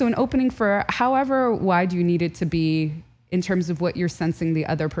 So an opening for however wide you need it to be in terms of what you're sensing the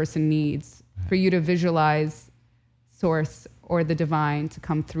other person needs, for you to visualize source or the divine to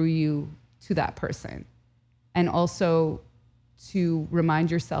come through you to that person. And also to remind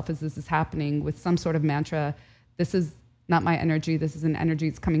yourself as this is happening with some sort of mantra, this is not my energy, this is an energy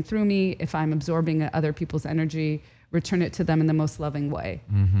that's coming through me. If I'm absorbing other people's energy, return it to them in the most loving way.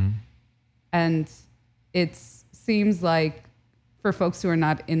 And it seems like for folks who are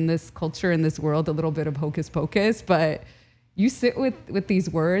not in this culture, in this world, a little bit of hocus pocus, but you sit with these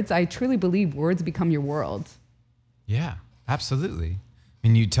words, I truly believe words become your world. Yeah, absolutely. I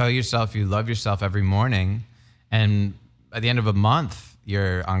mean, you tell yourself you love yourself every morning, and at the end of a month,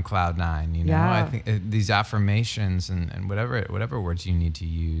 you're on cloud 9, you know? Yeah. I think these affirmations and whatever words you need to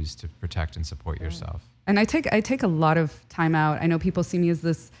use to protect and support yourself. And I take a lot of time out. I know people see me as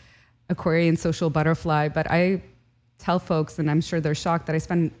this Aquarian social butterfly, but I tell folks, and I'm sure they're shocked, that I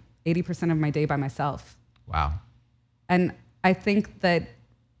spend 80% of my day by myself. Wow. And I think that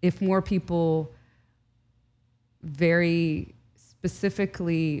if more people very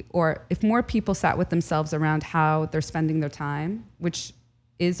specifically, or if more people sat with themselves around how they're spending their time, which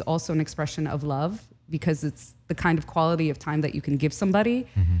is also an expression of love, because it's the kind of quality of time that you can give somebody,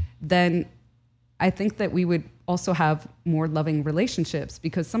 then I think that we would also have more loving relationships,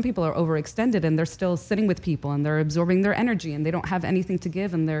 because some people are overextended and they're still sitting with people and they're absorbing their energy and they don't have anything to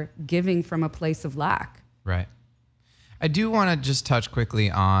give, and they're giving from a place of lack. Right. I do want to just touch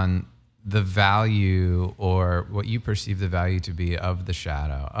quickly on the value, or what you perceive the value to be, of the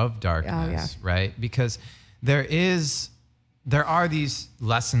shadow, of darkness, right? Because there are these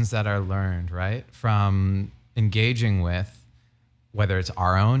lessons that are learned, right, from engaging with, whether it's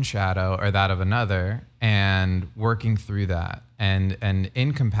our own shadow or that of another, and working through that. And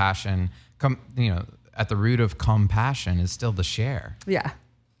in compassion, at the root of compassion is still the share. Yeah.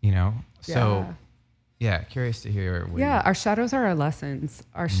 So yeah, curious to hear. Our shadows are our lessons.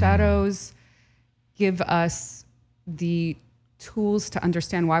 Our shadows give us the tools to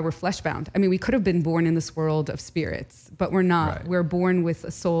understand why we're flesh-bound. I mean, we could have been born in this world of spirits, but we're not. Right. We're born with a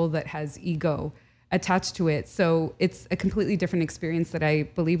soul that has ego attached to it. So it's a completely different experience that I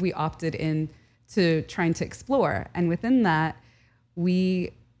believe we opted in to trying to explore. And within that,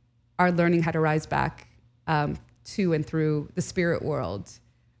 we are learning how to rise back to and through the spirit world.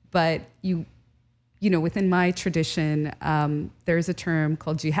 But within my tradition, there's a term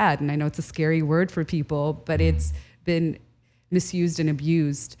called jihad, and I know it's a scary word for people, but it's been misused and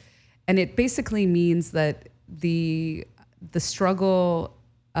abused. And it basically means that the struggle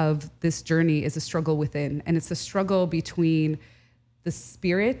of this journey is a struggle within, and it's a struggle between the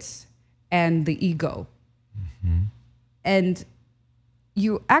spirit and the ego. And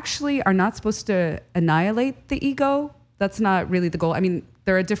you actually are not supposed to annihilate the ego. That's not really the goal. I mean,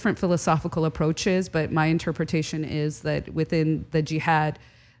 there are different philosophical approaches, but my interpretation is that within the jihad,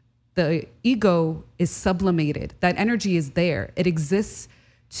 the ego is sublimated. That energy is there. It exists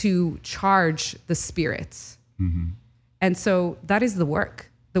to charge the spirits. And so that is the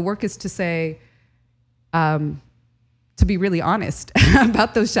work. The work is to say, to be really honest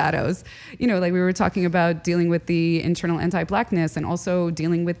about those shadows. Like we were talking about dealing with the internal anti-Blackness, and also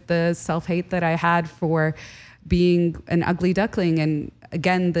dealing with the self-hate that I had for being an ugly duckling, and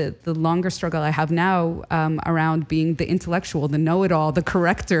again, the longer struggle I have now around being the intellectual, the know-it-all, the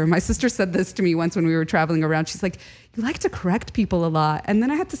corrector. My sister said this to me once when we were traveling around. She's like, you like to correct people a lot. And then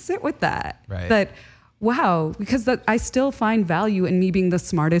I had to sit with that. Right. That, wow, because I still find value in me being the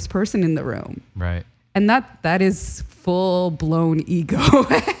smartest person in the room. Right. And that is full-blown ego.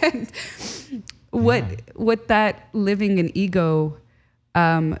 And what that living in ego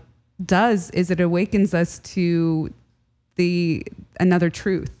does is it awakens us to another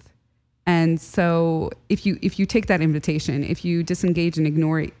truth. And so if you take that invitation, if you disengage and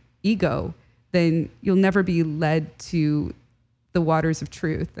ignore ego, then you'll never be led to the waters of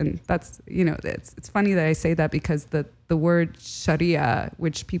truth. And that's, it's funny that I say that, because the word Sharia,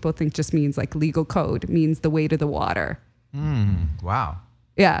 which people think just means like legal code, means the way to the water. Wow.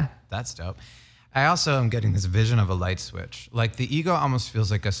 Yeah. That's dope. I also am getting this vision of a light switch. Like the ego almost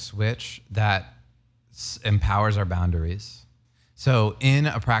feels like a switch that empowers our boundaries. So in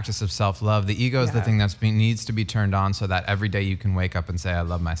a practice of self-love, the ego is the thing that needs to be turned on so that every day you can wake up and say, I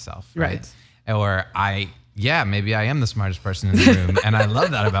love myself. Right. Or maybe I am the smartest person in the room and I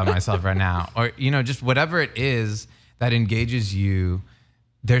love that about myself right now. Or, just whatever it is that engages you,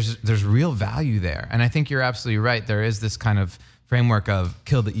 there's real value there. And I think you're absolutely right. There is this kind of framework of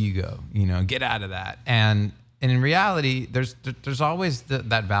kill the ego, get out of that. And in reality, there's always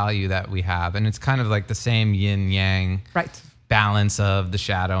that value that we have. And it's kind of like the same yin yang balance of the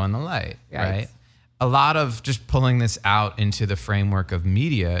shadow and the light, right? A lot of just pulling this out into the framework of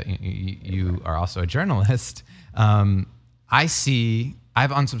media, you are also a journalist. I've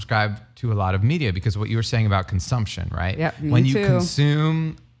unsubscribed to a lot of media because what you were saying about consumption, right? Yep, when you too.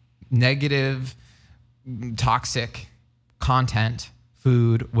 consume negative, toxic content,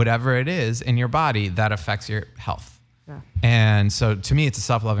 food, whatever it is in your body, that affects your health. Yeah. And so to me, it's a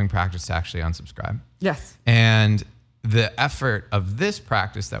self-loving practice to actually unsubscribe. Yes. And the effort of this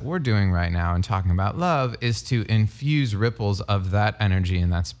practice that we're doing right now and talking about love is to infuse ripples of that energy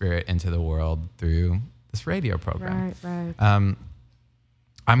and that spirit into the world through this radio program. Right.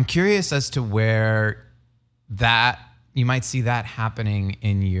 I'm curious as to where that you might see that happening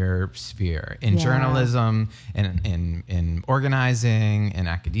in your sphere, in journalism, in organizing, in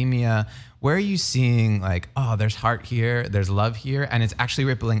academia. Where are you seeing like, oh, there's heart here, there's love here, and it's actually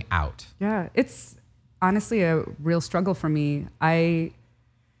rippling out? Yeah, it's honestly a real struggle for me.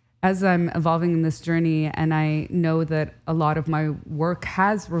 As I'm evolving in this journey, and I know that a lot of my work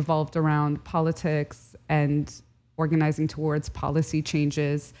has revolved around politics and organizing towards policy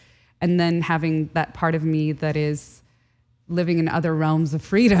changes, and then having that part of me that is living in other realms of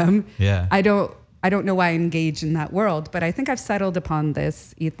freedom. Yeah. I don't know why I engage in that world, but I think I've settled upon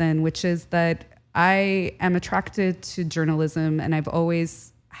this, Ethan, which is that I am attracted to journalism, and I've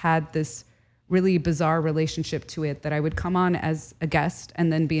always had this really bizarre relationship to it, that I would come on as a guest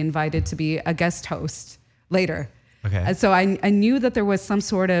and then be invited to be a guest host later. Okay. And so I knew that there was some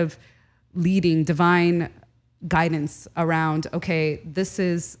sort of leading divine guidance around, okay, this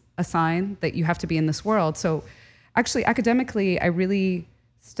is a sign that you have to be in this world. So actually, academically, I really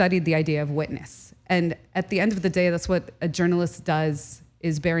studied the idea of witness. And at the end of the day, that's what a journalist does,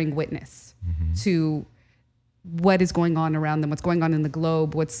 is bearing witness to what is going on around them, what's going on in the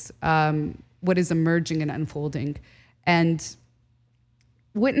globe, what is emerging and unfolding. And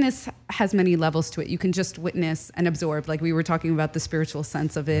witness has many levels to it. You can just witness and absorb, like we were talking about the spiritual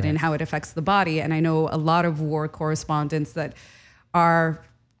sense of it and how it affects the body. And I know a lot of war correspondents that are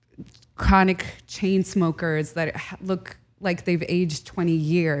chronic chain smokers that look like they've aged 20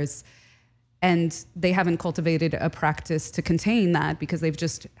 years, and they haven't cultivated a practice to contain that because they've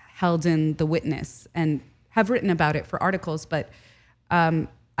just held in the witness and have written about it for articles. But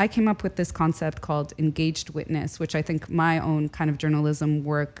I came up with this concept called engaged witness, which I think my own kind of journalism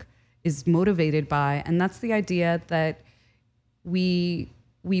work is motivated by. And that's the idea that we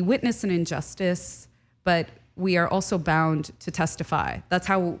witness an injustice, but we are also bound to testify. That's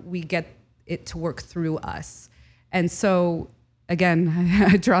how we get it to work through us. And so, again,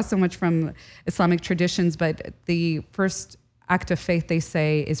 I draw so much from Islamic traditions, but the first act of faith, they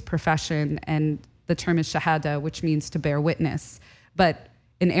say, is profession, and the term is shahada, which means to bear witness. But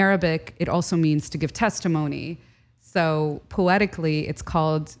in Arabic, it also means to give testimony. So poetically, it's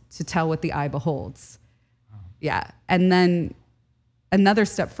called to tell what the eye beholds. Oh. Yeah. And then another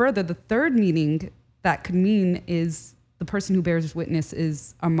step further, the third meaning that could mean is the person who bears witness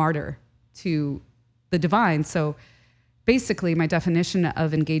is a martyr to the divine. So basically, my definition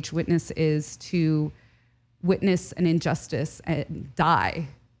of engaged witness is to witness an injustice and die,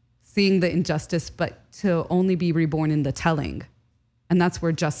 seeing the injustice, but to only be reborn in the telling. And that's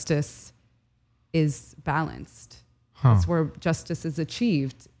where justice is balanced. That's where justice is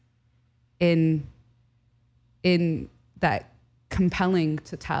achieved in that compelling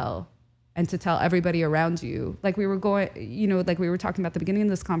to tell, and to tell everybody around you. Like we were like we were talking about at the beginning of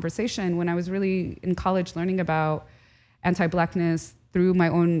this conversation, when I was really in college learning about anti-Blackness through my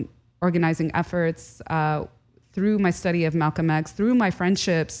own organizing efforts, through my study of Malcolm X, through my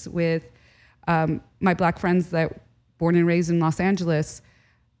friendships with my Black friends that born and raised in Los Angeles.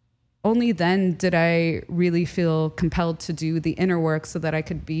 Only then did I really feel compelled to do the inner work so that I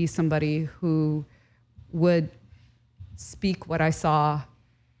could be somebody who would speak what I saw.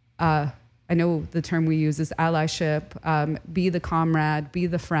 I know the term we use is allyship, be the comrade, be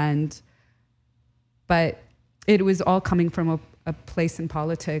the friend. But it was all coming from a place in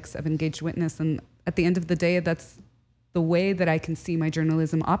politics of engaged witness. And at the end of the day, that's the way that I can see my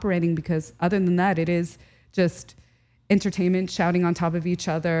journalism operating, because other than that, it is just entertainment, shouting on top of each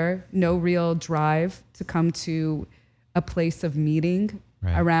other, no real drive to come to a place of meeting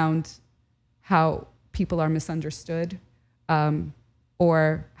around how people are misunderstood,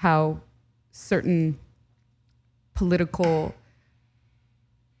 or how certain political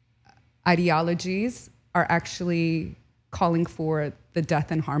ideologies are actually calling for the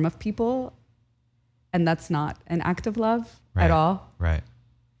death and harm of people. And that's not an act of love at all. Right.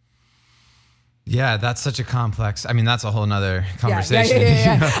 Yeah, that's such a complex. I mean, that's a whole nother conversation.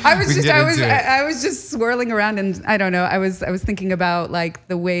 Yeah. You know, I was just swirling around, and I don't know. I was thinking about like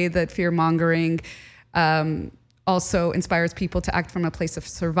the way that fear mongering also inspires people to act from a place of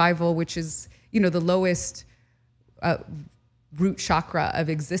survival, which is, the lowest root chakra of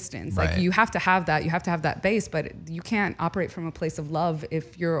existence. Like you have to have that. You have to have that base, but you can't operate from a place of love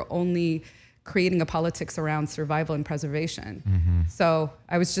if you're only creating a politics around survival and preservation. Mm-hmm. So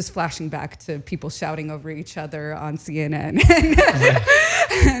I was just flashing back to people shouting over each other on CNN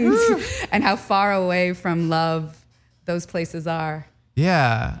and how far away from love those places are.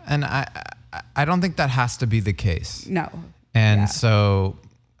 Yeah, and I don't think that has to be the case. No. And so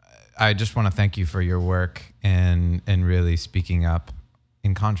I just want to thank you for your work and really speaking up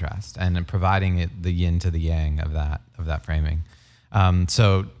in contrast and providing it the yin to the yang of that framing.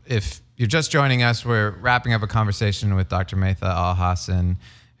 So if you're just joining us, we're wrapping up a conversation with Dr. Maytha Alhassen,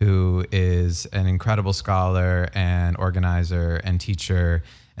 who is an incredible scholar and organizer and teacher,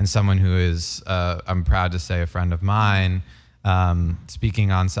 and someone who is, I'm proud to say, a friend of mine,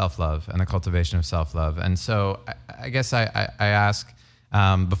 speaking on self-love and the cultivation of self-love. And so I guess I ask,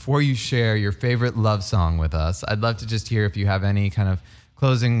 before you share your favorite love song with us, I'd love to just hear if you have any kind of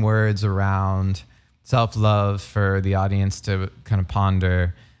closing words around self-love for the audience to kind of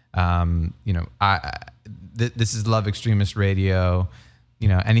ponder. This is Love Extremist Radio.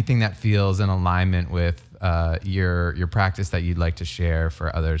 Anything that feels in alignment with your practice that you'd like to share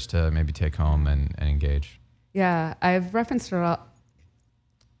for others to maybe take home and engage. Yeah, I've referenced a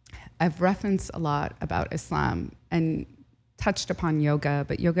lot about Islam and touched upon yoga,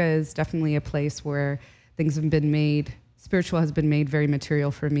 but yoga is definitely a place where things have been made, spiritual has been made very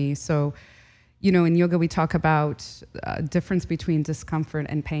material for me. So, in yoga, we talk about difference between discomfort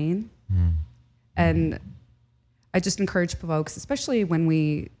and pain. Mm. And I just encourage folks, especially when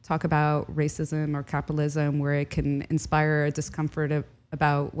we talk about racism or capitalism, where it can inspire a discomfort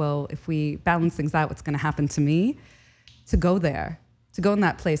about, well, if we balance things out, what's going to happen to me? To go there, to go in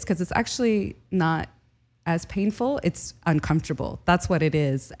that place, because it's actually not as painful, it's uncomfortable. That's what it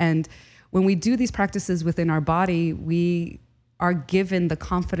is. And when we do these practices within our body, we are given the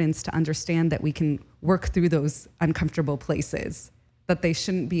confidence to understand that we can work through those uncomfortable places, that they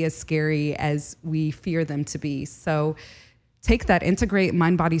shouldn't be as scary as we fear them to be. So take that, integrate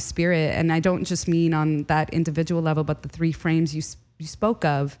mind, body, spirit. And I don't just mean on that individual level, but the three frames you spoke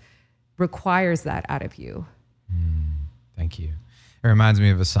of requires that out of you. Thank you. It reminds me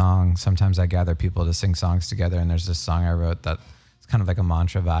of a song. Sometimes I gather people to sing songs together, and there's this song I wrote that it's kind of like a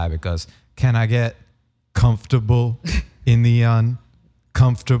mantra vibe. It goes, can I get comfortable in the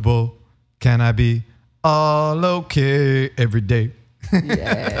uncomfortable? Can I be all okay every day?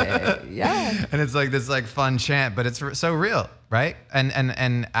 Yeah. And it's like this fun chant, but it's so real, right?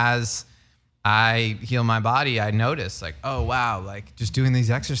 And as I heal my body, I notice oh wow, just doing these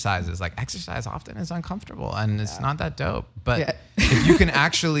exercises, exercise often is uncomfortable and it's not that dope. But if you can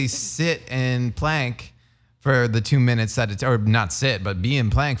actually sit in plank for the 2 minutes or not sit, but be in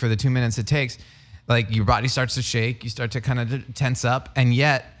plank for the 2 minutes it takes, your body starts to shake, you start to kind of tense up, and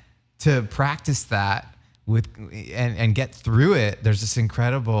yet to practice that and get through it, there's this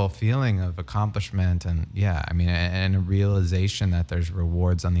incredible feeling of accomplishment and a realization that there's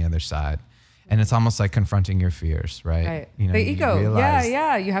rewards on the other side. And it's almost like confronting your fears, right? Right. You know, The you ego. realize-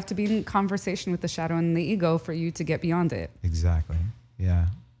 Yeah. You have to be in conversation with the shadow and the ego for you to get beyond it. Exactly. Yeah.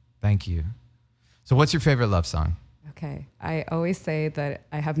 Thank you. So what's your favorite love song? Okay. I always say that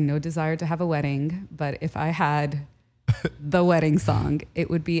I have no desire to have a wedding, but if I had the wedding song, it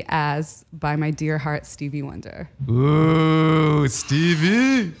would be As by my dear heart, Stevie Wonder. Ooh,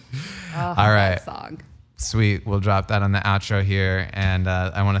 Stevie. Oh, All right. that song. Sweet. We'll drop that on the outro here. And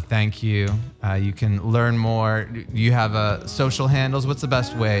I want to thank you. You can learn more. You have social handles. What's the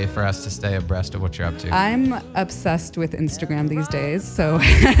best way for us to stay abreast of what you're up to? I'm obsessed with Instagram these days. So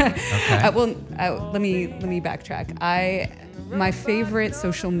Okay. let me backtrack. My favorite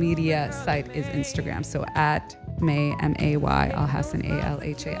social media site is Instagram. So at May, M-A-Y, Alhassen,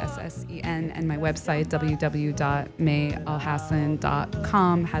 A-L-H-A-S-S-E-N. And my website,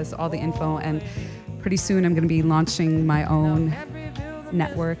 www.mayalhassen.com, has all the info. And pretty soon I'm going to be launching my own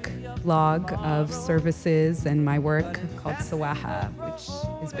network blog of services and my work called Sawaha, which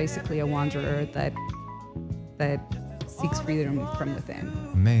is basically a wanderer that seeks freedom from within.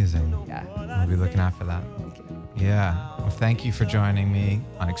 Amazing. Yeah. We'll be looking out for that. Thank you. Yeah. Well, thank you for joining me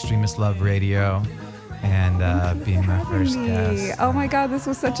on Extremist Love Radio and being my first guest. Oh my God, this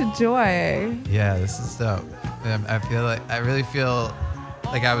was such a joy. Yeah, this is dope. I really feel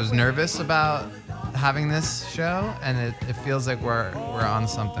like I was nervous about having this show, and it feels like we're on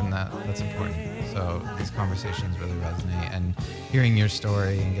something that's important. So these conversations really resonate, and hearing your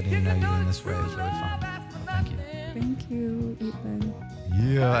story and getting to know you in this way is really fun. So thank you. Thank you, Ethan.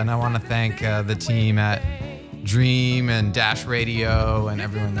 Yeah, and I want to thank the team at Dream and Dash Radio and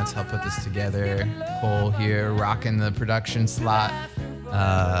everyone that's helped put this together. Cole here rocking the production slot,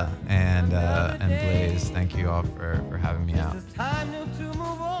 and Blaze. Thank you all for having me out.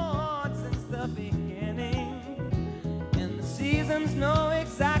 Seasons know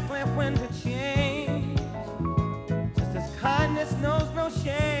exactly when to change. Just as kindness knows no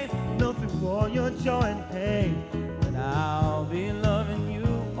shame, know through all your joy and pain.